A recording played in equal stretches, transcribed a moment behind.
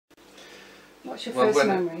What's your first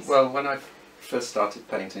memories? Well, when I first started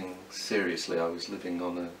painting seriously, I was living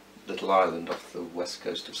on a little island off the west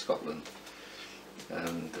coast of Scotland,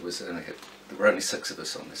 and there were only 6 of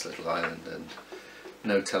us on this little island, and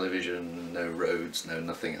no television, no roads, no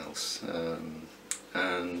nothing else.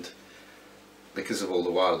 And because of all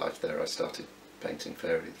the wildlife there, I started painting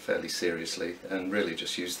fairly seriously, and really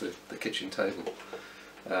just used the kitchen table.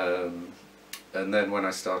 And then when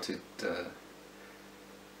I started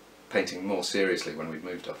painting more seriously, when we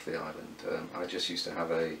moved off the island, I just used to have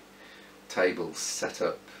a table set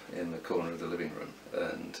up in the corner of the living room,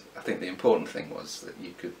 and I think the important thing was that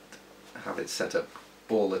you could have it set up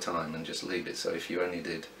all the time and just leave it, so if you only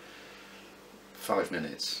did 5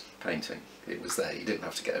 minutes painting, it was there. You didn't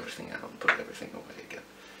have to get everything out and put everything away again.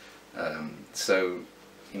 So,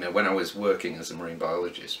 you know, when I was working as a marine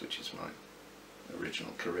biologist, which is my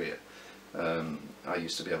original career, I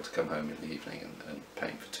used to be able to come home in the evening and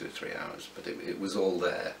paint for 2 or 3 hours, but it was all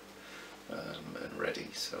there and ready,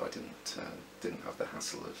 so I didn't have the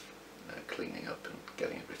hassle of cleaning up and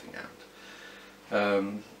getting everything out.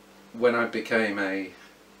 When I became a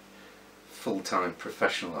full-time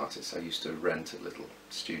professional artist, I used to rent a little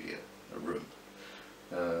studio, a room,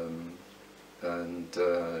 and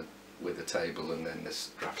with a table, and then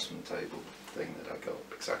this draftsman table thing that I got,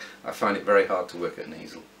 because I find it very hard to work at an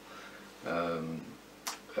easel. I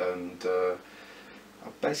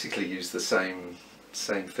basically use the same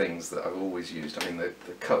things that I've always used. I mean,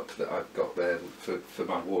 the cup that I've got there for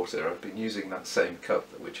my water, I've been using that same cup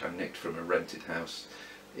which I nicked from a rented house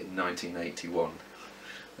in 1981,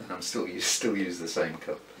 and I'm still use the same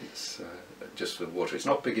cup. It's just for water. It's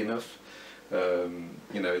not big enough.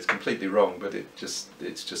 You know, it's completely wrong, but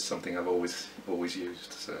it's just something I've always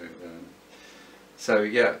used. So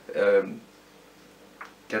yeah.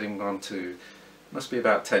 Getting on to, must be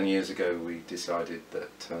about 10 years ago, we decided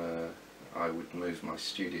that I would move my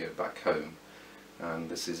studio back home, and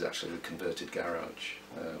this is actually a converted garage,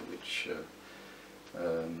 which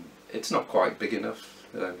it's not quite big enough.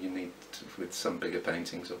 You need to, with some bigger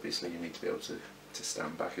paintings, obviously, you need to be able to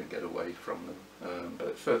stand back and get away from them.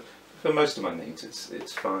 But for most of my needs,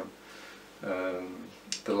 it's fine.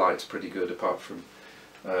 The light's pretty good, apart from,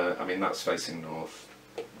 I mean, that's facing north.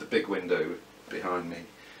 The big window behind me.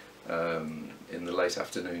 In the late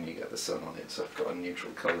afternoon you get the sun on it, so I've got a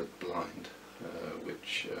neutral coloured blind,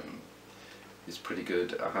 which is pretty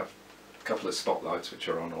good. I have a couple of spotlights which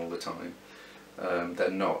are on all the time. They're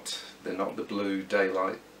not the blue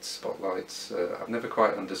daylight spotlights. I've never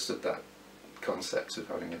quite understood that concept of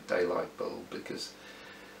having a daylight bulb, because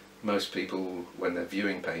most people, when they're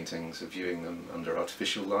viewing paintings, are viewing them under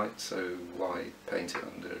artificial light, so why paint it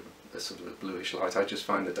under a sort of a bluish light? I just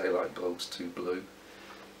find the daylight bulbs too blue.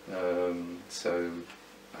 So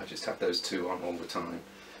I just have those 2 on all the time,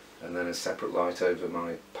 and then a separate light over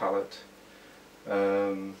my palette.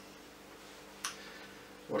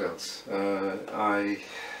 What else? I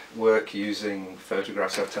work using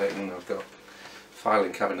photographs I've taken. I've got a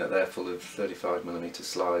filing cabinet there full of 35mm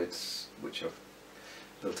slides, which I've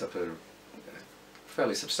built up a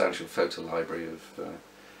fairly substantial photo library of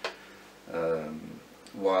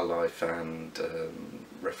wildlife and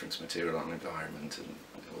reference material on environment and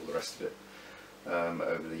all the rest of it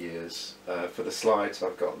over the years. For the slides,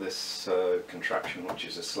 I've got this contraption, which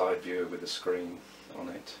is a slide viewer with a screen on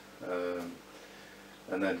it,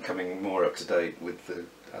 and then coming more up to date with the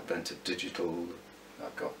advent of digital,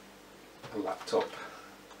 I've got a laptop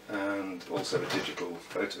and also a digital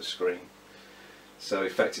photo screen, so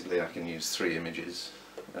effectively I can use 3 images,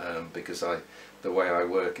 because the way I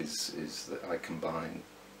work is that I combine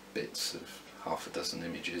bits of half a dozen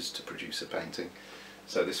images to produce a painting.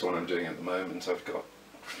 So this one I'm doing at the moment, I've got,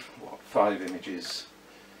 what, 5 images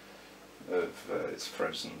of it's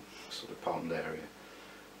frozen sort of pond area,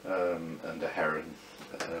 and a heron,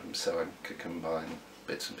 so I could combine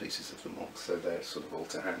bits and pieces of them all, so they're sort of all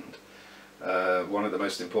to hand. One of the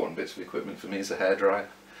most important bits of equipment for me is a hairdryer,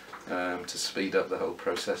 to speed up the whole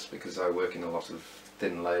process, because I work in a lot of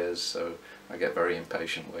thin layers, so I get very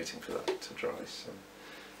impatient waiting for that to dry.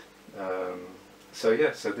 So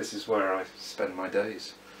yeah, so this is where I spend my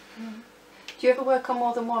days. Do you ever work on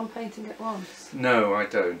more than one painting at once? No, I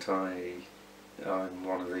don't. I'm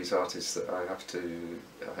one of these artists that I have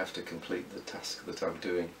to complete the task that I'm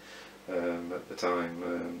doing at the time.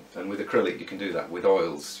 And with acrylic you can do that. With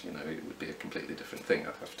oils, you know, it would be a completely different thing.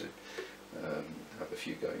 I'd have to have a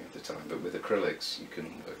few going at a time. But with acrylics, you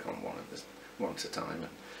can work on one at a time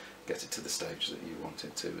and get it to the stage that you want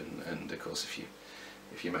it to. And of course,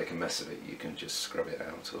 if you make a mess of it, you can just scrub it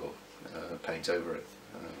out or paint over it.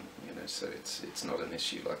 You know, so it's not an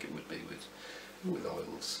issue like it would be with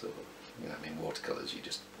oils You know, I mean, watercolours, you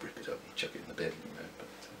just rip it up and chuck it in the bin,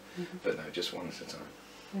 you know, but no, just one at a time.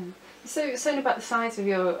 Yeah. So, saying about the size of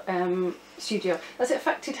your studio, has it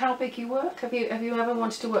affected how big you work? Have you ever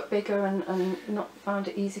wanted to work bigger and not found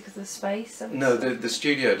it easy because of the space? No, the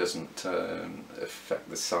studio doesn't affect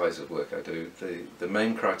the size of work I do. The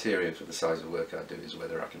main criteria for the size of work I do is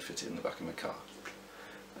whether I can fit it in the back of my car.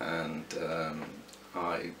 And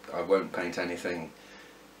I won't paint anything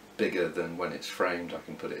bigger than when it's framed. I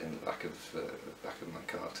can put it in the back of my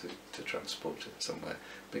car to transport it somewhere,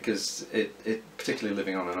 because it particularly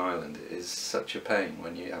living on an island, it is such a pain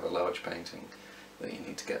when you have a large painting that you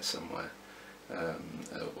need to get somewhere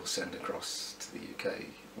or send across to the UK.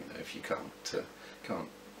 You know, if you can't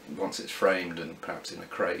once it's framed and perhaps in a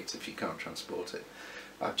crate, if you can't transport it.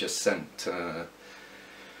 I've just sent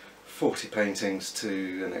 40 paintings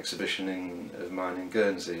to an exhibition of mine in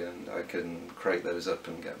Guernsey, and I can crate those up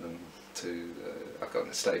and get them to. I've got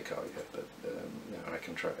an estate car yet, but you know, I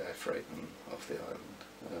can air freight them off the island.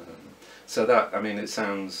 So that, I mean, it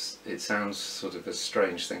sounds sort of a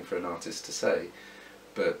strange thing for an artist to say,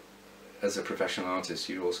 but as a professional artist,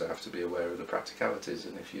 you also have to be aware of the practicalities.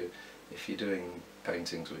 And if you're doing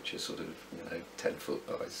paintings which are sort of, you know, 10 foot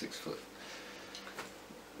by 6 foot.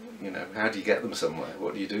 You know, how do you get them somewhere?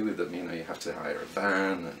 What do you do with them? You know, you have to hire a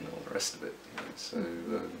van and all the rest of it. You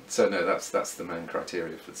know, so no, that's the main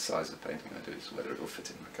criteria for the size of painting I do, is whether it will fit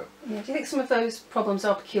in my car. Yeah. Do you think some of those problems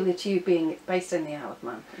are peculiar to you being based in the Isle of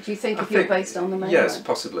Man? Do you think you're based on the mainland? Yes,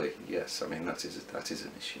 possibly. Yes, I mean that is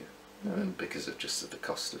an issue because of just the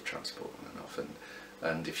cost of transport on and off,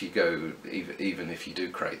 and if you go even if you do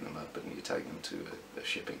crate them up and you take them to a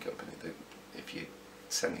shipping company, if you're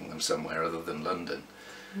sending them somewhere other than London,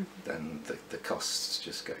 then the costs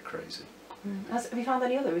just get crazy. Have you found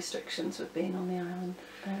any other restrictions with being on the island?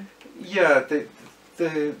 Yeah,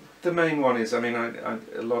 the main one is, I mean, a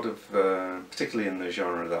lot of, particularly in the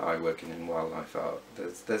genre that I work in wildlife art,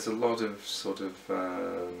 there's a lot of sort of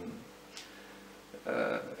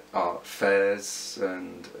art fairs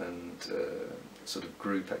and sort of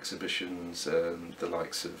group exhibitions, the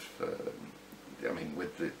likes of, I mean,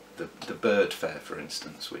 with the bird fair, for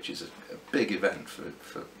instance, which is a big event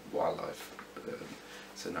for wildlife.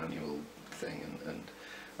 It's an annual thing, and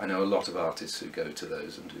I know a lot of artists who go to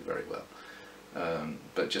those and do very well.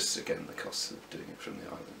 But just again, the costs of doing it from the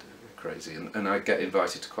island are crazy, and I get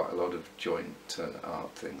invited to quite a lot of joint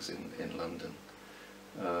art things in London.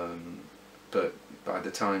 But by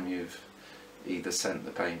the time you've either sent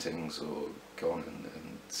the paintings or gone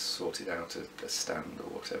and sorted out a stand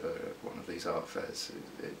or whatever at one of these art fairs,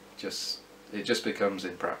 it just becomes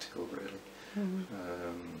impractical, really.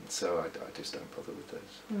 So I just don't bother with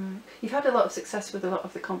those. You've had a lot of success with a lot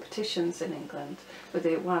of the competitions in England, with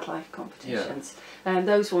the wildlife competitions, and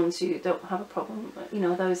those ones you don't have a problem. You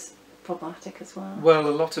know, those problematic as well. Well, a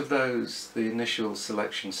lot of those, the initial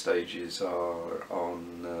selection stages are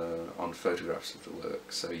on photographs of the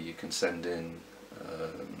work, so you can send in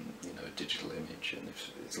you know, a digital image, and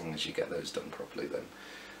as long as you get those done properly,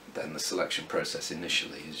 then the selection process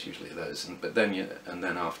initially is usually those, but then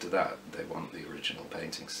after that they want the original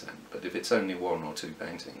paintings sent. But if it's only 1 or 2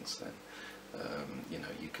 paintings, then you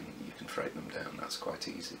know, you can freight them down. That's quite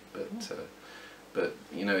easy. But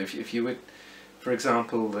you know, if you would, for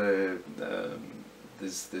example, there's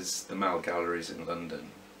the Mall galleries in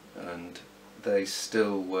London, and they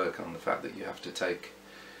still work on the fact that you have to take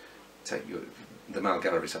the Mall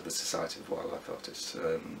galleries have the Society of Wildlife Artists.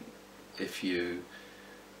 If you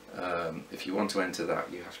want to enter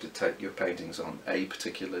that, you have to take your paintings on a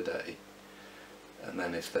particular day, and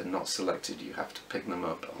then if they're not selected, you have to pick them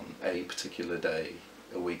up on a particular day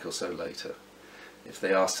a week or so later. If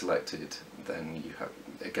they are selected, then you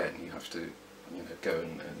have to, you know, go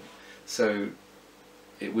and so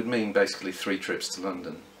it would mean basically 3 trips to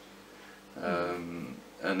London,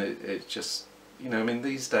 and it just, you know, I mean,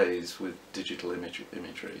 these days with digital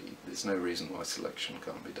imagery, there's no reason why selection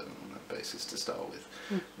can't be done on that basis to start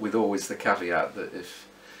with always the caveat that if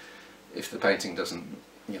the painting doesn't,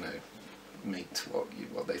 you know, meet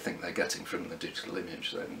what they think they're getting from the digital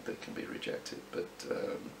image, then they can be rejected. But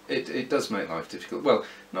it does make life difficult. Well,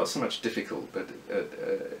 not so much difficult, but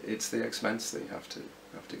it's the expense that you have to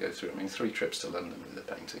go through. I mean, 3 trips to London with a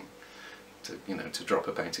painting, to drop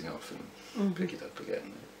a painting off and pick it up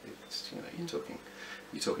again. It's, you know, you're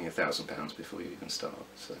talking £1,000 before you even start.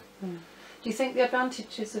 So. Do you think the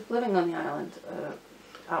advantages of living on the island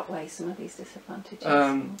outweigh some of these disadvantages?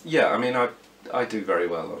 Yeah, I mean, I do very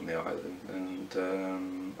well on the island, and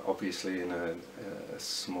obviously in a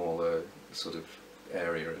smaller sort of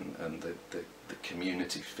area, and the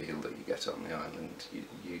community feel that you get on the island,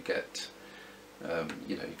 you get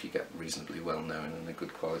you know, if you get reasonably well known and a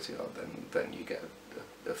good quality art, then you get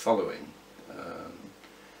a following.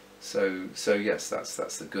 So yes,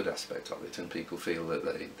 that's the good aspect of it, and people feel that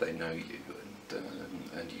they know you,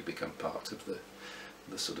 and you become part of the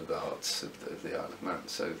sort of arts of the Isle of Man.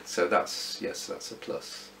 So that's, yes, that's a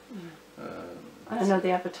plus. Yeah. I know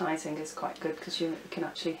the advertising is quite good because you can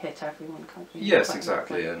actually hit everyone, can't you? Yes,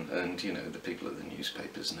 exactly, and you know, the people at the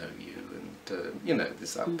newspapers know you, and you know,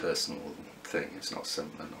 there's that personal thing. It's not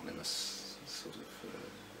some anonymous sort of. You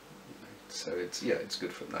know, so it's, yeah, it's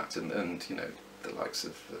good from that, and you know, the likes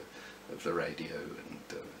of the radio and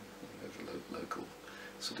you know, the local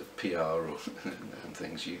sort of PR or and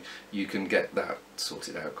things. You can get that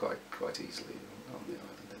sorted out quite easily on the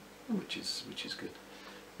island, which is good.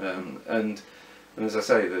 And as I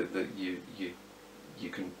say, that you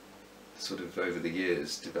can sort of over the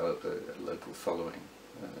years develop a local following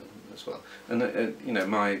as well. And you know,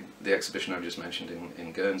 the exhibition I've just mentioned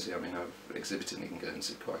in Guernsey. I mean, I've exhibited in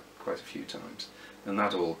Guernsey quite a few times, and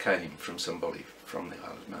that all came from somebody from the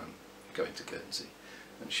Isle of Man going to Guernsey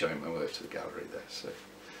and showing my work to the gallery there. So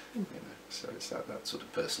you know, so it's that sort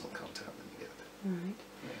of personal contact that you get. Right.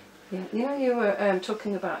 Yeah, you know, you were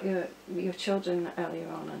talking about your children earlier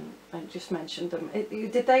on, and just mentioned them.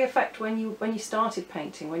 Did they affect when you started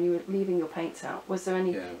painting, when you were leaving your paints out? Was there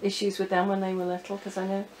any issues with them when they were little? Because I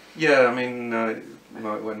know. Yeah, I mean,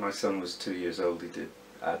 when my son was 2 years old, he did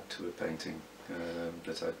add to a painting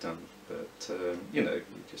that I'd done. But you know,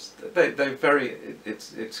 they very.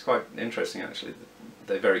 It's quite interesting actually.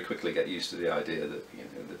 They very quickly get used to the idea that, you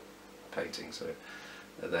know, the paintings are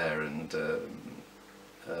there, and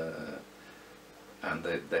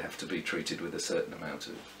they have to be treated with a certain amount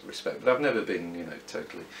of respect. But I've never been, you know,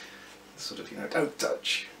 totally sort of, you know, don't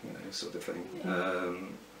touch, you know, sort of thing. Yeah.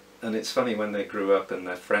 And it's funny, when they grew up and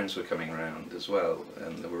their friends were coming around as well,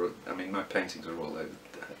 and there were, I mean, my paintings are all over,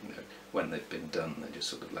 you know, when they've been done, they just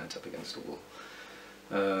sort of leant up against a wall.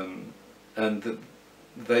 And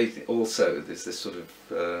they also, there's this sort of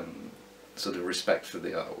respect for the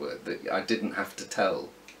artwork that I didn't have to tell.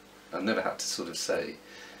 I never had to sort of say,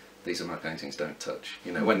 these are my paintings, don't touch.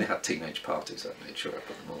 You know, when they had teenage parties, I made sure I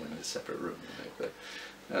put them all in a separate room. You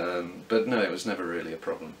know, but no, it was never really a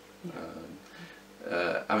problem.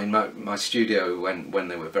 I mean, my studio when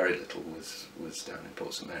they were very little was down in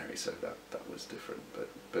Port St Mary, so that was different.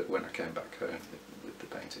 But when I came back home with the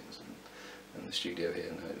paintings and the studio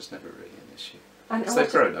here, no, it was never really an issue. Because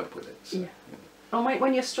they've grown up with it. So, yeah. And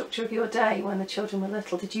when your structure of your day, when the children were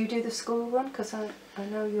little, did you do the school run? Because I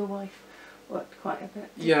know your wife worked quite a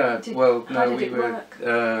bit. How did it work?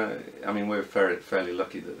 I mean, we're fairly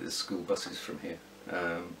lucky that there's school buses from here.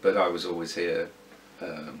 But I was always here,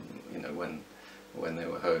 you know, when they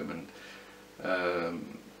were home,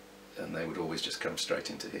 and they would always just come straight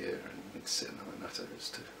into here, and we'd sit and have a natter as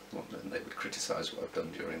to what, and they would criticise what I've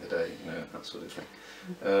done during the day, you know, that sort of thing.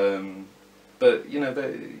 But you know,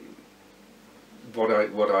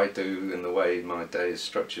 what I do and the way my day is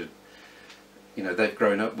structured, you know, they've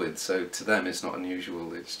grown up with, so to them it's not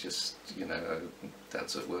unusual. It's just, you know,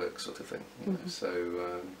 dad's at work sort of thing. You know,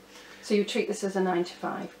 so you treat this as a 9 to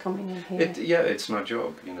 5, coming in here? Yeah, it's my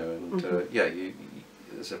job, you know, and yeah, you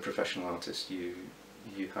as a professional artist, you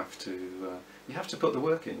have to put the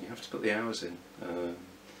work in, you have to put the hours in,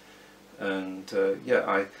 and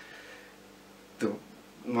yeah,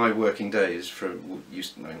 my working days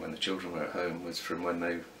when the children were at home was from when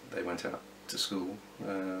they went out to school,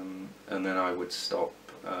 and then I would stop.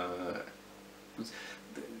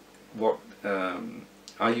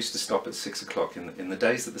 I used to stop at 6 o'clock in the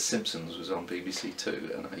days that The Simpsons was on BBC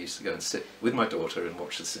Two, and I used to go and sit with my daughter and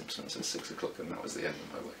watch The Simpsons at 6 o'clock, and that was the end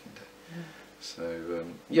of my working day. Yeah. So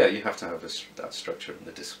yeah, you have to have that structure and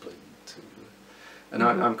the discipline to. And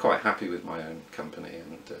I'm quite happy with my own company,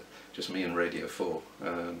 and just me and Radio 4,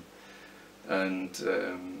 and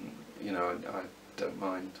you know, I don't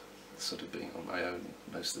mind sort of being on my own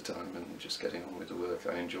most of the time and just getting on with the work.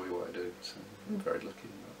 I enjoy what I do, so I'm very lucky in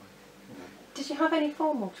that way. You know. Did you have any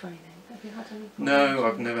formal training? Have you had any? No,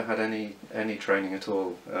 I've never had any training at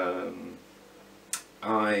all.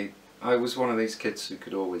 I was one of these kids who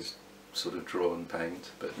could always sort of draw and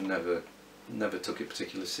paint, but never took it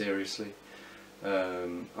particularly seriously.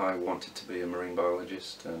 I wanted to be a marine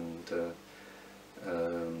biologist, and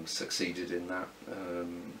succeeded in that.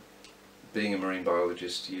 Being a marine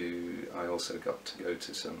biologist, I also got to go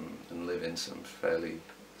to and live in some fairly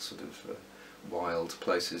sort of wild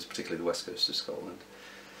places, particularly the west coast of Scotland.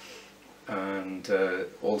 And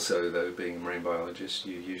also, though, being a marine biologist,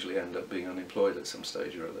 you usually end up being unemployed at some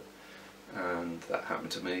stage or other. and that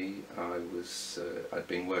happened to me. I'd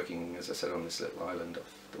been working, as I said, on this little island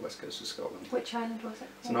off the west coast of Scotland. Which island was it?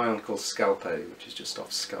 It's an island called Scalpay, which is just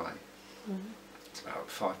off Skye. Mm-hmm. It's about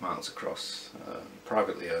 5 miles across,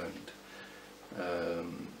 privately owned,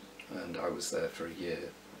 and I was there for a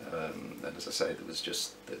year. And as I say, there was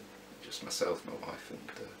just myself, my wife,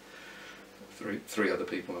 and three other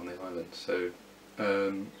people on the island. So,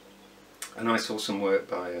 and I saw some work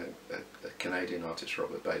by a Canadian artist,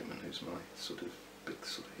 Robert Bateman, who's my sort of big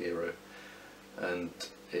sort of hero. And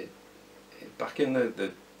back in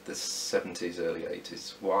the 70s, early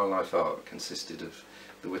 80s, wildlife art consisted of,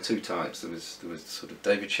 there were two types. There was sort of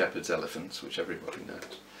David Shepherd's elephants, which everybody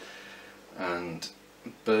knows, and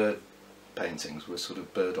bird paintings were sort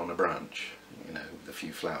of bird on a branch, you know, with a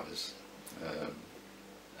few flowers.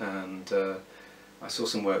 I saw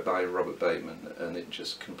some work by Robert Bateman, and it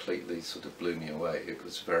just completely sort of blew me away. It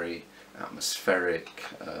was very atmospheric.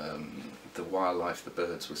 The wildlife, the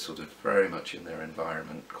birds, were sort of very much in their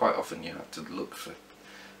environment. Quite often you have to look for,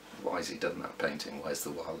 why has he done that painting? Where's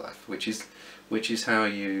the wildlife? Which is how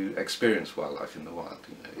you experience wildlife in the wild.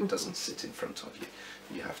 You know, it doesn't sit in front of you.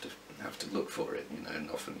 You have to look for it. You know,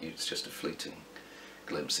 and often it's just a fleeting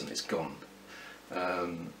glimpse and it's gone.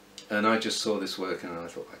 And I just saw this work and I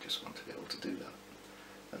thought, I just want to be able to do that.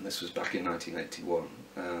 And this was back in 1981.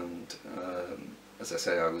 And as I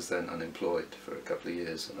say, I was then unemployed for a couple of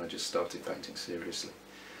years, and I just started painting seriously.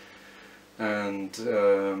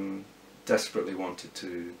 And desperately wanted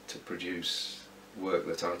to produce work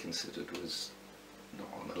that I considered was not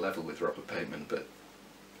on a level with Robert Bateman, but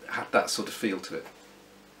had that sort of feel to it.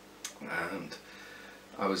 And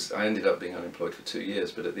I ended up being unemployed for 2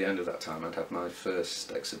 years, but at the end of that time I'd had my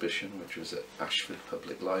first exhibition, which was at Ashford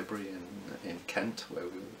Public Library in Kent, where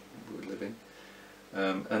we were living.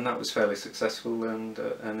 And that was fairly successful, and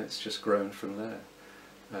it's just grown from there.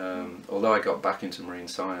 Although I got back into marine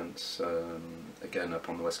science, again up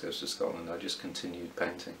on the west coast of Scotland, I just continued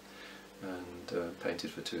painting, and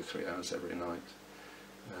painted for 2 or 3 hours every night,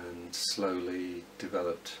 and slowly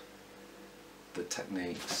developed the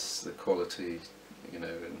techniques, the quality, you know,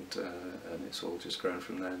 and it's all just grown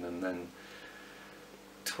from then. And then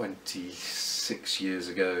 26 years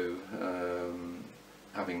ago,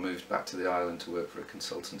 having moved back to the island to work for a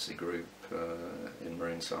consultancy group in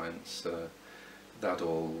marine science, that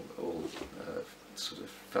all sort of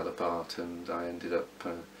fell apart, and I ended up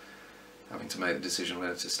having to make the decision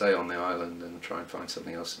whether to stay on the island and try and find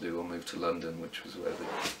something else to do, or move to London, which was where the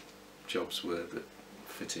jobs were that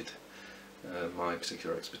fitted my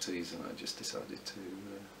particular expertise. And I just decided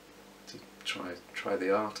to try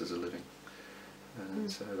the art as a living.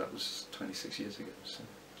 So that was 26 years ago. So.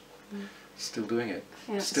 Still doing it.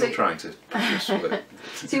 Yeah. Still trying to produce work.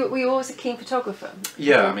 So were you always a keen photographer?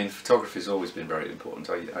 Yeah, I mean, photography's always been very important.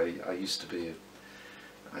 I used to be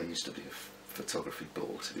a photography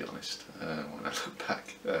bore, to be honest, when I look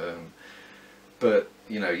back. But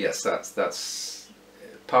you know, yes, that's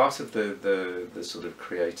part of the sort of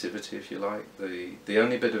creativity, if you like. The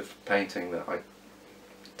only bit of painting that I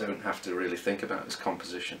don't have to really think about is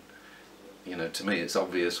composition. You know, to me it's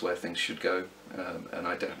obvious where things should go, and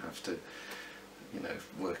I don't have to, you know,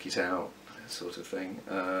 work it out, sort of thing.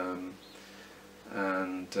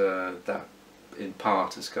 That in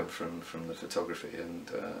part has come from the photography, and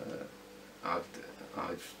I've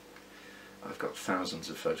got thousands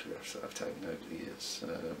of photographs that I've taken over the years,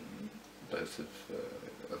 both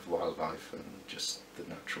of wildlife and just the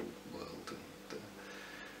natural world,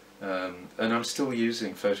 and I'm still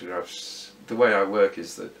using photographs. The way I work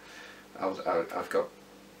is that I've got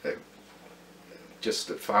just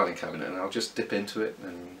a filing cabinet, and I'll just dip into it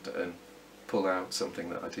and pull out something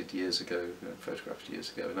that I did years ago, photographed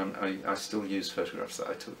years ago, and I still use photographs that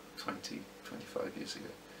I took 20, 25 years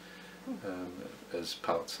ago as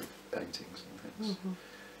parts of paintings and things.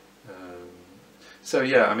 So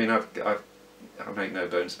yeah, I mean, I make no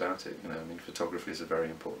bones about it. You know, I mean, photography is a very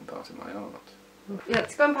important part of my art. Yeah,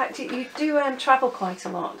 going back to, you do travel quite a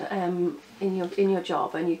lot in your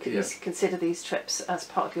job, and you consider these trips as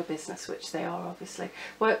part of your business, which they are obviously.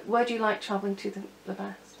 Where do you like travelling to the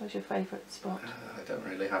best? Where's your favourite spot? I don't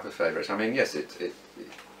really have a favourite. I mean, yes,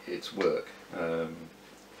 it's work,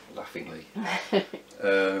 laughingly.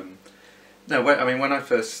 No, I mean, when I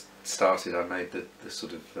first started, I made the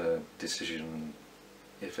sort of decision,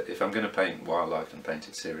 if I'm going to paint wildlife and paint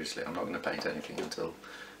it seriously, I'm not going to paint anything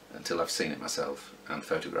until I've seen it myself and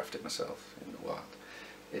photographed it myself in the wild.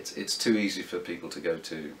 It's too easy for people to go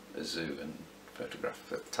to a zoo and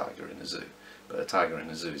photograph a tiger in a zoo, but a tiger in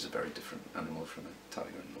a zoo is a very different animal from a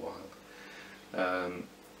tiger in the wild.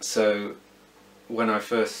 So when I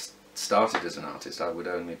first started as an artist, I would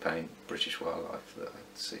only paint British wildlife that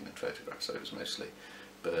I'd seen in photographs. So it was mostly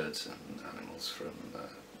birds and animals from,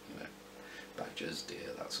 you know, badgers,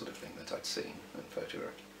 deer, that sort of thing that I'd seen and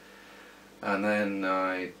photographed. And then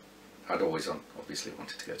I'd always obviously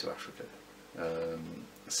wanted to go to Africa.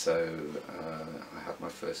 So I had my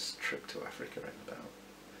first trip to Africa in about,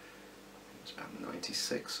 it was about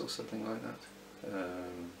 96 or something like that.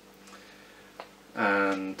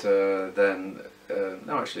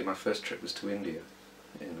 No, actually my first trip was to India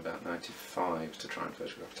in about 95 to try and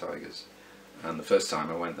photograph tigers. And the first time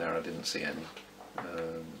I went there I didn't see any,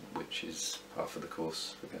 which is half of the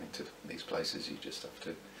course for going to these places. You just have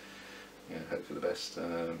to, you know, hope for the best.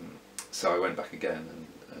 So I went back again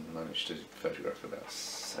and managed to photograph about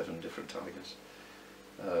 7 different tigers.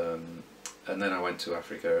 And then I went to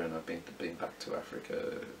Africa, and I've been back to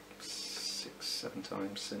Africa 6-7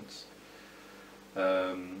 times since.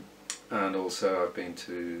 And also I've been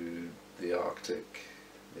to the Arctic,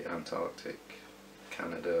 the Antarctic,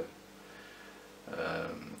 Canada,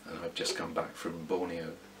 and I've just come back from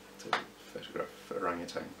Borneo to photograph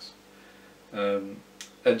orangutans.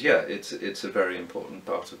 And yeah, it's a very important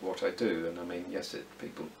part of what I do. And I mean, yes,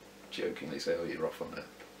 people jokingly say, "Oh, you're off on a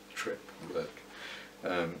trip, work,"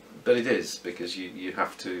 but it is, because you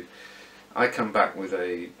have to. I come back with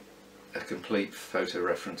a complete photo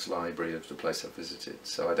reference library of the place I've visited.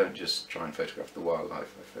 So I don't just try and photograph the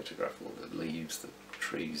wildlife. I photograph all the leaves, the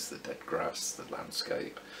trees, the dead grass, the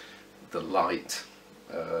landscape, the light.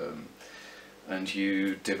 And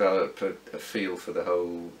you develop a feel for the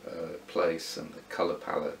whole place and the colour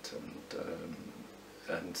palette,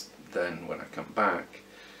 and then when I come back,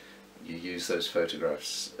 you use those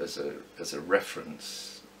photographs as a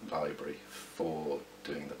reference library for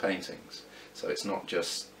doing the paintings. So it's not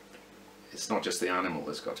just the animal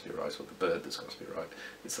that's got to be right, or the bird that's got to be right.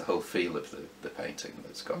 It's the whole feel of the painting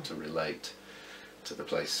that's got to relate to the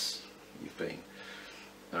place you've been.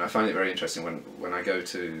 And I find it very interesting when I go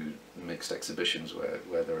to mixed exhibitions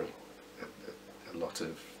where there are a lot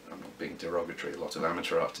of, I'm not being derogatory, a lot of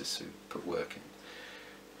amateur artists who put work in.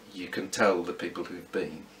 You can tell the people who've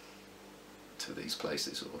been to these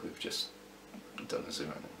places, or who've just done a zoo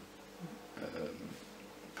animal,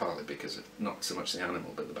 partly because of not so much the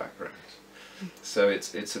animal but the background. So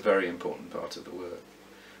it's a very important part of the work.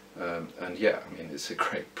 And yeah, I mean, it's a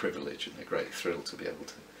great privilege and a great thrill to be able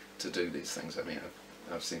to do these things. I mean,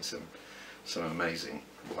 I've seen some amazing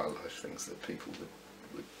wildlife things that people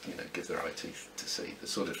would you know, give their eye teeth to see. The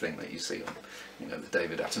sort of thing that you see on, you know, the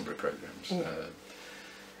David Attenborough programs.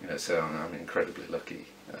 You know, so I'm incredibly lucky.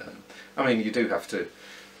 I mean, you do have to,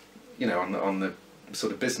 you know, on the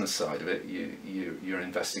sort of business side of it, you're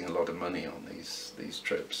investing a lot of money on these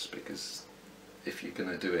trips, because if you're going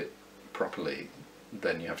to do it properly,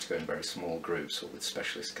 then you have to go in very small groups or with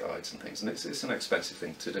specialist guides and things, and it's an expensive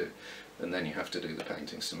thing to do, and then you have to do the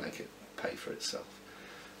paintings to make it pay for itself.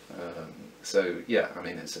 So yeah, I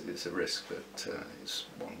mean, it's a risk, but it's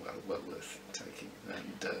one well worth taking,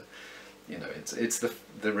 and you know, it's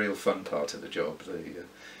the real fun part of the job.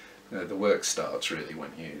 The work starts really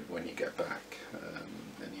when you get back,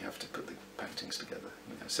 and you have to put the paintings together.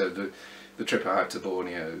 You know. So the trip I had to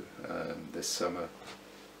Borneo this summer,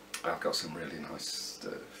 I've got some really nice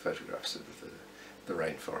photographs of the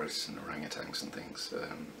rainforests and orangutans and things.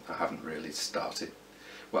 I haven't really started.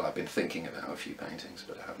 Well, I've been thinking about a few paintings,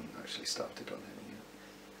 but I haven't actually started on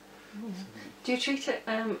any yet. So, do you treat it?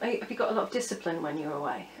 Have you got a lot of discipline when you're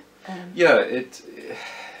away? Yeah,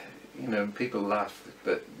 you know, people laugh,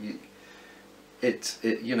 but you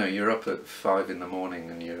know, you're up at 5 in the morning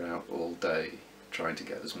and you're out all day trying to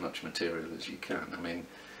get as much material as you can. I mean,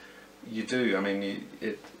 you do. I mean,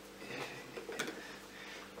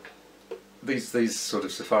 these sort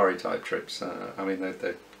of safari type trips. I mean,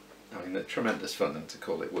 they're tremendous fun, and to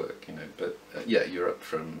call it work, you know. But yeah, you're up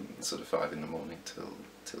from sort of 5 in the morning till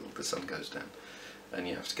the sun goes down, and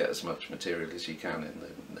you have to get as much material as you can in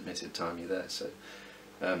the limited time you're there. So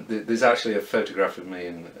there's actually a photograph of me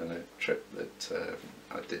in a trip that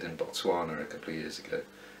I did in Botswana a couple of years ago,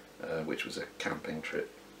 which was a camping trip,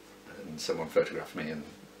 and someone photographed me in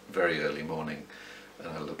very early morning, and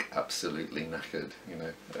I look absolutely knackered, you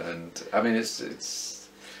know. And I mean, it's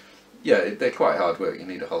yeah, they're quite hard work. You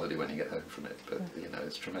need a holiday when you get home from it, but you know,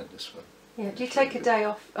 it's tremendous fun. Yeah. Do you take a day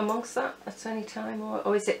off amongst that at any time,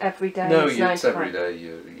 or is it every day? No, it's every day.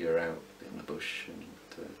 You're out in the bush and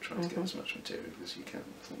trying to get as much material as you can.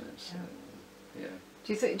 You know, so, yeah.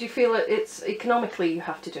 Do you feel that it's economically you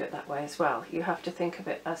have to do it that way as well? You have to think of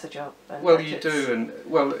it as a job. And well, you do, and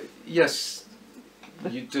well, yes,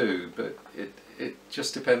 you do, but it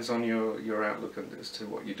just depends on your outlook as to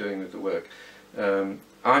what you're doing with the work.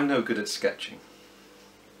 I'm no good at sketching.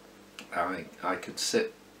 I could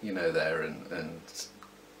sit, you know, there and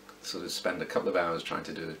sort of spend a couple of hours trying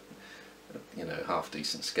to do a, you know, half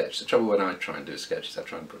decent sketch. The trouble when I try and do a sketch is I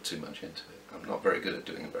try and put too much into it. I'm not very good at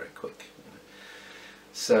doing it very quick. You know.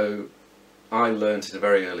 So I learned at a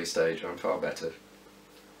very early stage I'm far better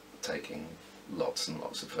taking lots and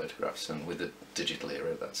lots of photographs, and with the digital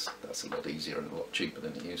era that's a lot easier and a lot cheaper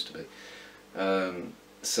than it used to be.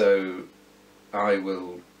 So I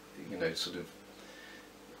will, you know, sort of,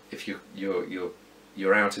 if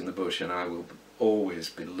you're out in the bush, and I will always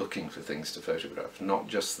be looking for things to photograph, not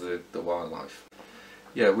just the wildlife.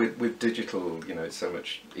 Yeah, with digital, you know, it's so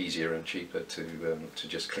much easier and cheaper to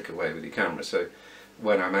just click away with your camera. So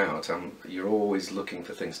when I'm out, you're always looking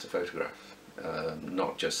for things to photograph,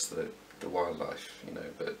 not just the wildlife, you know,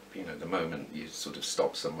 but you know, the moment you sort of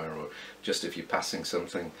stop somewhere, or just if you're passing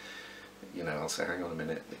something, you know, I'll say, hang on a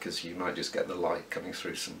minute, because you might just get the light coming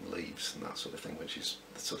through some leaves and that sort of thing, which is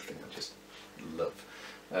the sort of thing I just love.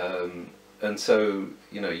 And so,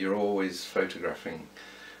 you know, you're always photographing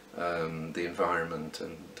the environment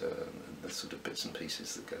and the sort of bits and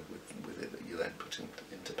pieces that go with it that you then put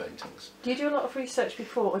into paintings. Do you do a lot of research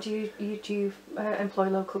before, or do you employ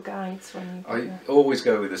local guides when you? I always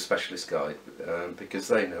go with a specialist guide, because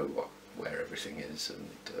they know where everything is, and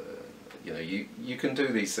you know, you can do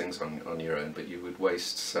these things on your own, but you would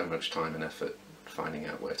waste so much time and effort finding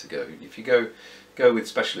out where to go. If you go with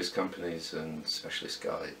specialist companies and specialist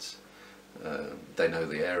guides, they know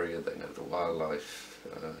the area, they know the wildlife.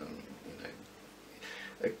 You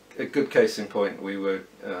know, a good case in point, we were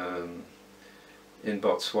in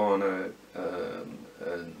Botswana,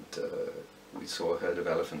 and we saw a herd of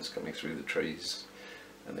elephants coming through the trees,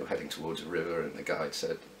 and they were heading towards a river, and the guide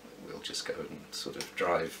said, we'll just go and sort of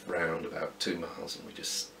drive round about 2 miles, and we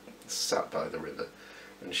just sat by the river,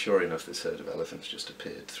 and sure enough, this herd of elephants just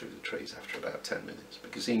appeared through the trees after about 10 minutes,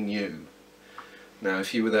 because he knew. Now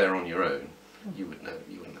if you were there on your own, you wouldn't have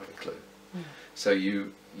a clue. So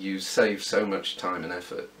you save so much time and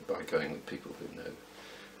effort by going with people who know.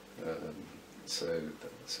 So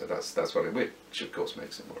that's what which of course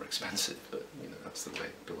makes it more expensive, but you know, that's the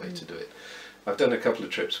way to do it. I've done a couple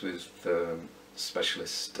of trips with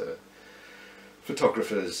specialist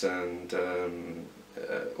photographers, and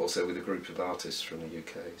also with a group of artists from the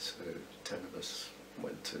UK. So 10 of us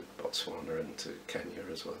went to Botswana and to Kenya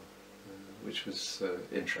as well, which was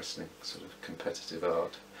interesting, sort of competitive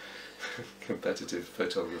art, competitive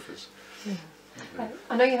photographers. Yeah.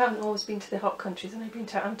 I know you haven't always been to the hot countries. Have you been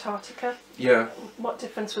to Antarctica? Yeah. What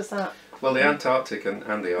difference was that? Well, the Antarctic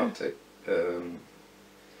and the Arctic,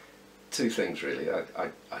 two things really.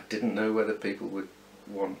 I didn't know whether people would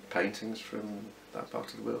want paintings from that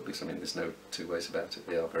part of the world, because I mean, there's no two ways about it.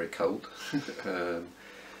 They are very cold.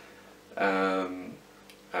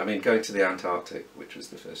 I mean, going to the Antarctic, which was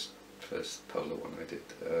the first polar one I did,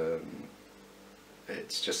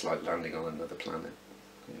 it's just like landing on another planet.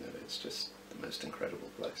 You know, it's just the most incredible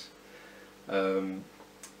place.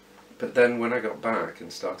 But then when I got back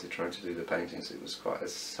and started trying to do the paintings, it was quite a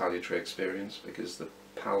salutary experience, because the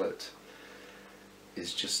palette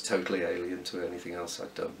is just totally alien to anything else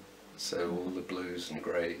I'd done. So all the blues and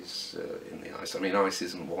greys in the ice. I mean, ice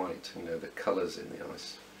isn't white, you know, the colours in the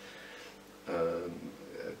ice are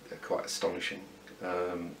quite astonishing.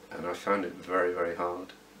 And I found it very, very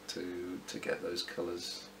hard to get those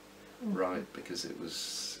colours right, because it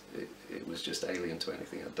was just alien to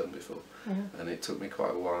anything I'd done before, and it took me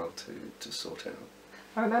quite a while to sort out.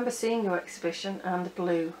 I remember seeing your exhibition, and the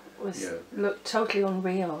blue looked totally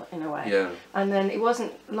unreal in a way. Yeah. And then it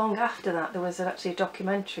wasn't long after that there was actually a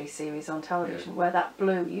documentary series on television where that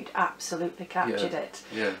blue, you'd absolutely captured it.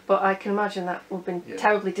 Yeah. But I can imagine that would have been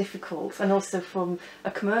terribly difficult, and also from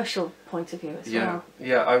a commercial point of view as well.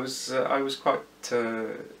 Yeah, I was quite.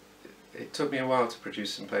 It took me a while to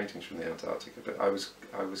produce some paintings from the Antarctica, but I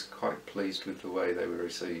was quite pleased with the way they were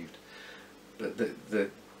received. But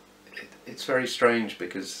it's very strange,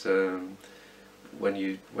 because when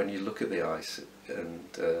you look at the ice and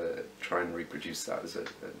try and reproduce that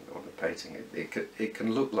on a painting, it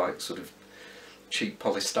can look like sort of cheap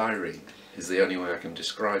polystyrene is the only way I can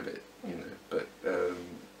describe it, you know.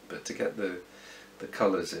 But to get the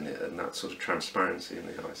colours in it and that sort of transparency in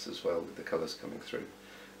the ice as well, with the colours coming through,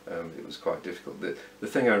 it was quite difficult. The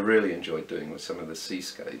thing I really enjoyed doing was some of the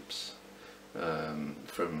seascapes.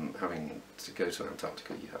 From having to go to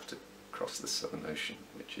Antarctica, you have to cross the Southern Ocean,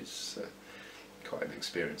 which is quite an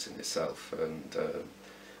experience in itself, and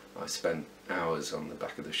I spent hours on the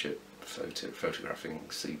back of the ship photographing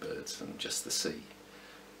seabirds and just the sea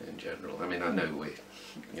in general. I mean, I know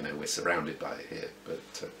we're surrounded by it here,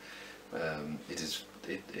 but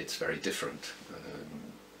it's very different.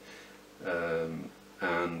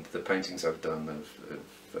 And the paintings I've done of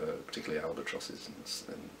particularly albatrosses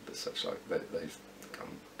and such like, they've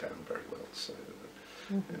come down very well. So,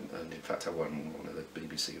 and in fact I won one of the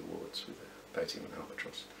BBC awards with a painting of an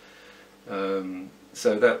albatross.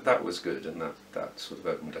 So that was good, and that sort of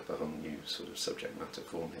opened up a whole new sort of subject matter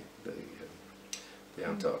for me, the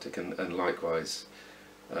Antarctic, and likewise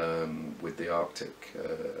with the Arctic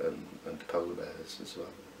and polar bears as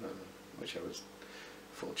well, which I was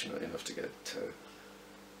fortunate enough to get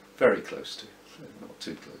very close to, not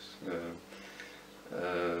too close,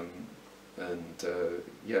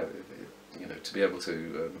 yeah, you know, to be able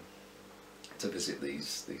to visit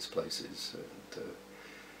these places,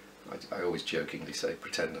 and I always jokingly say,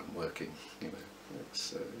 pretend I'm working. You know,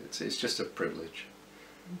 it's just a privilege.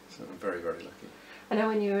 So I'm very, very lucky. I know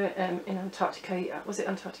when you were in Antarctica, was it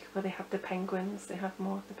Antarctica where they have the penguins? They have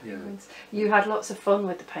more of the penguins. Yeah. You had lots of fun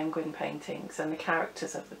with the penguin paintings and the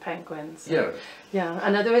characters of the penguins. Yeah. Yeah,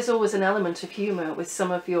 and there is always an element of humour with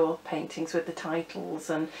some of your paintings, with the titles,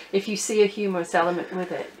 and if you see a humorous element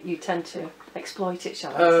with it, you tend to exploit it,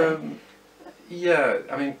 shall I say? Yeah,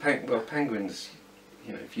 I mean, penguins.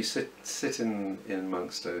 You know, if you sit in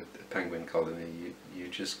amongst a penguin colony, you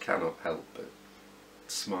just cannot help but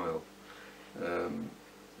smile.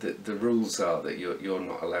 The rules are that you're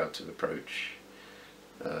not allowed to approach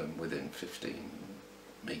within 15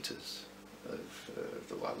 metres of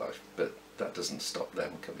the wildlife, but that doesn't stop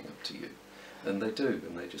them coming up to you, and they do,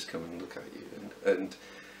 and they just come and look at you, and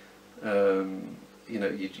you know,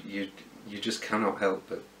 you just cannot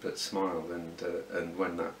help but smile, and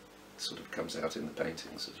when that sort of comes out in the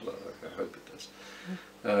paintings as well, I hope it does.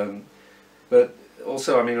 But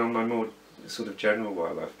also, I mean, on my more sort of general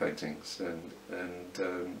wildlife paintings, and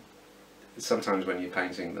sometimes when you're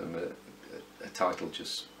painting them, a title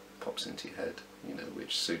just pops into your head, you know,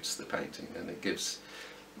 which suits the painting, and it gives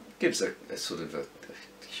a sort of a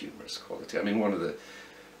humorous quality. I mean, one of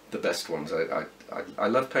the best ones, I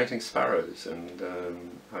love painting sparrows, and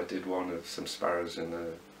I did one of some sparrows in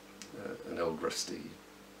an old rusty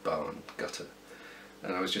barn gutter,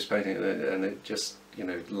 and I was just painting it, and it just, you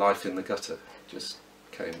know, life in the gutter just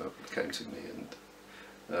came to me,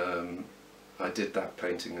 and I did that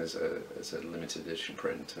painting as a limited edition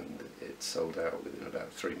print, and it sold out within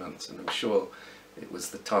about 3 months, and I'm sure it was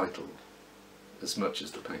the title as much as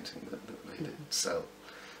the painting that made it sell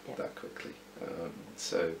that quickly.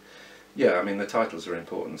 So yeah, I mean, the titles are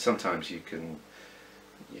important. Sometimes you can,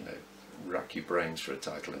 you know, rack your brains for a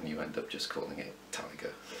title and you end up just calling it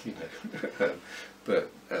Tiger, you know.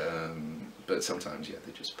 But sometimes, yeah,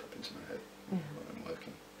 they just pop into my head when I'm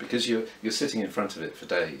working, because you're sitting in front of it for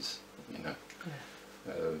days, you know.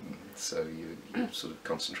 So you're sort of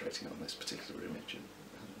concentrating on this particular image, and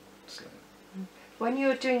so. When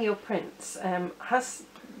you're doing your prints, I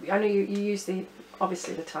know you use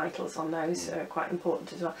obviously the titles on those are quite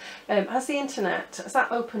important as well. Has the internet, has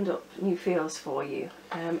that opened up new fields for you?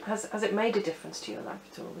 Has it made a difference to your life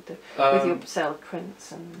at all with your sale of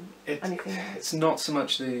prints and anything else? It's not so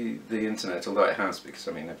much the internet, although it has, because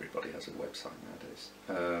I mean everybody has a website nowadays.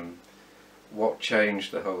 What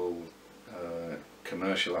changed the whole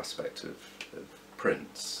commercial aspect of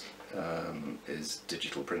prints is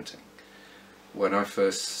digital printing. When I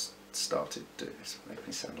first started doing this, make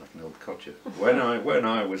me sound like an old codger. When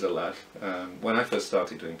I was a lad, when I first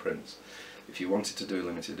started doing prints, if you wanted to do a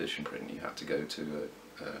limited edition print, you had to go to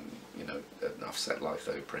you know, an offset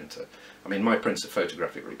litho printer. I mean, my prints are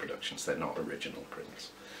photographic reproductions; they're not original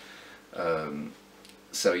prints.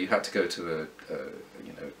 So you had to go to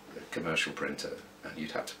you know, a commercial printer, and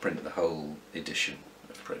you'd have to print the whole edition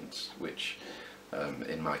of prints, which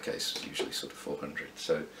in my case was usually sort of 400.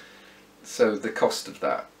 So the cost of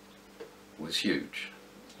that was huge,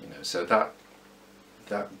 you know. So that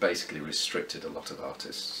basically restricted a lot of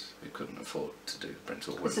artists who couldn't afford to do print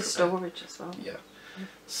or work. It's a storage as well. Yeah.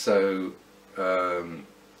 So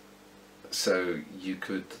so you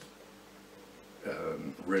could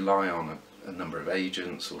rely on a number of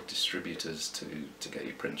agents or distributors to get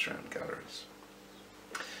your prints around galleries.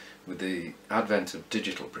 With the advent of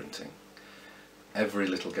digital printing, every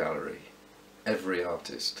little gallery, every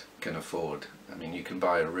artist can afford, I mean, you can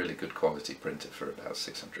buy a really good quality printer for about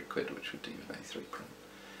 600 quid, which would do an A3 print.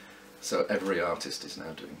 So every artist is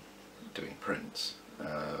now doing prints.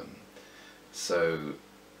 So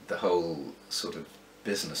the whole sort of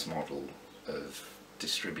business model of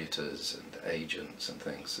distributors and agents and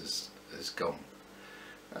things has gone.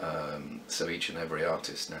 So each and every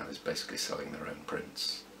artist now is basically selling their own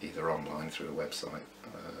prints, either online through a website,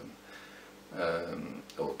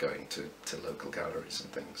 or going to local galleries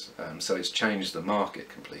and things. So it's changed the market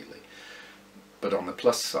completely. But on the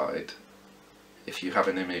plus side, if you have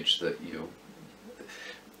an image that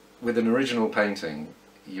with an original painting,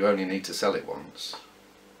 you only need to sell it once.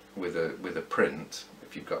 With a print,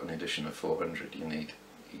 if you've got an edition of 400, you need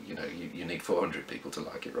 400 people to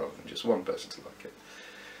like it rather than just one person to like it.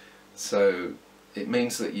 So it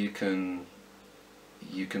means that you can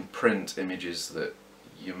print images that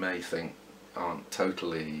you may think aren't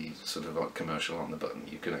totally sort of commercial on the button.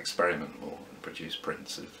 You can experiment more and produce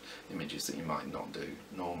prints of images that you might not do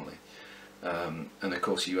normally. And of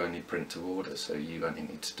course you only print to order, so you only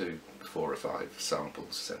need to do 4 or 5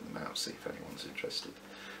 samples, send them out, see if anyone's interested.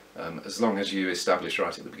 As long as you establish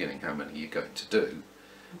right at the beginning how many you're going to do,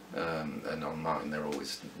 and on mine they're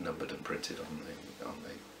always numbered and printed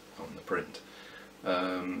on the print.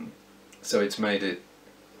 So it's made it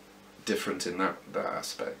different in that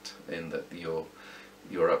aspect, in that your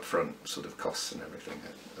upfront sort of costs and everything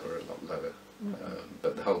are a lot lower,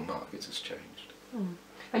 but the whole market has changed.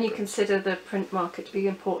 And you consider the print market to be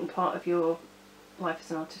an important part of your life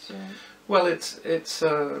as an artist, right? Well, it's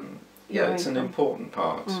an important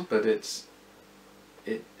part, but it's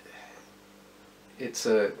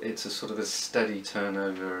a sort of a steady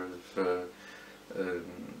turnover of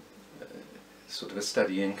sort of a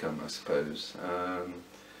steady income, I suppose.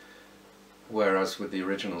 Whereas with the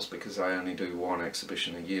originals, because I only do 1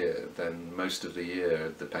 exhibition a year, then most of the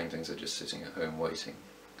year the paintings are just sitting at home waiting.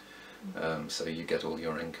 So you get all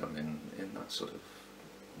your income in that sort of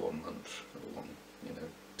 1 month or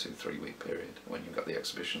 2-3 week period when you've got the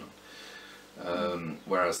exhibition on.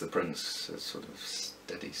 Whereas the prints are sort of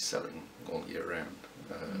steady selling all year round.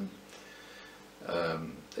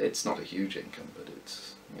 It's not a huge income, but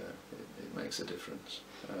it's it makes a difference.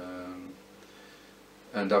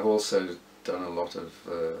 And I've also done a lot of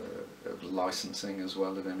licensing as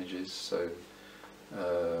well of images. So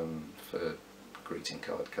for greeting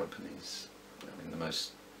card companies, I mean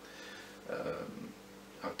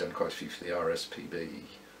I've done quite a few for the RSPB.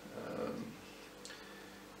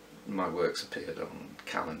 My work's appeared on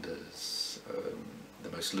calendars. The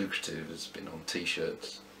most lucrative has been on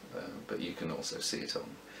T-shirts, but you can also see it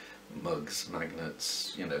on mugs,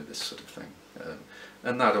 magnets, this sort of thing.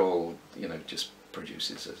 And that all, just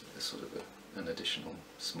produces a sort of an additional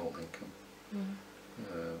small income.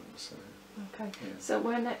 Okay. Yeah. So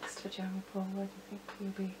where next for Jeremy Paul? Where do you think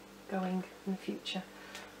you'll be going in the future?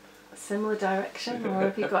 A similar direction, or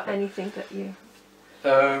have you got anything that you're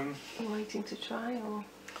waiting to try? Or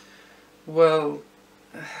well,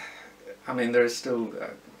 I mean, there is still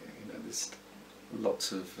there's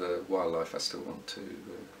lots of wildlife I still want to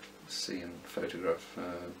see and photograph.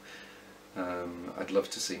 I'd love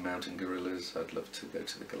to see mountain gorillas. I'd love to go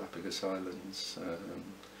to the Galapagos Islands.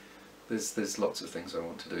 There's lots of things I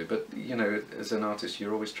want to do, but as an artist,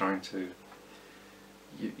 you're always trying to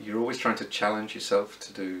challenge yourself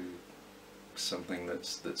to do something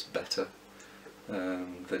that's better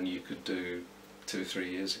than you could do 2 or 3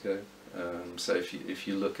 years ago. So if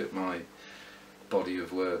you look at my body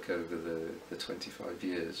of work over the 25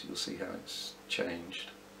 years, you'll see how it's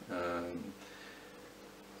changed.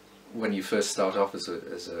 When you first start off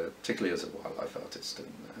particularly as a wildlife artist,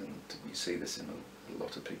 and you see this in a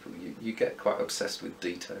lot of people, you get quite obsessed with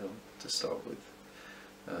detail to start with.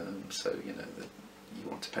 So that you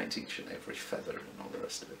want to paint each and every feather and all the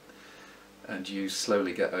rest of it, and you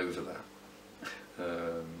slowly get over that.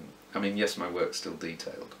 I mean, yes, my work's still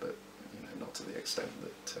detailed, but not to the extent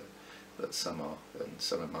that some are, and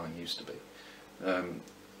some of mine used to be.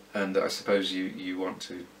 And I suppose you want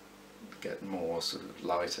to get more sort of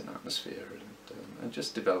light and atmosphere, and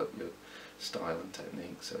just develop your style and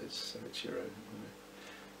technique so it's your own.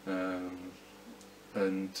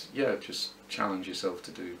 And yeah, just challenge yourself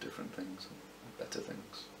to do different things, better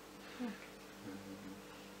things.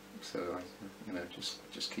 So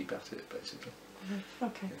just keep at it, basically.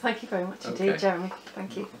 Okay. Thank you very much indeed, Jeremy.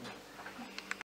 Thank you.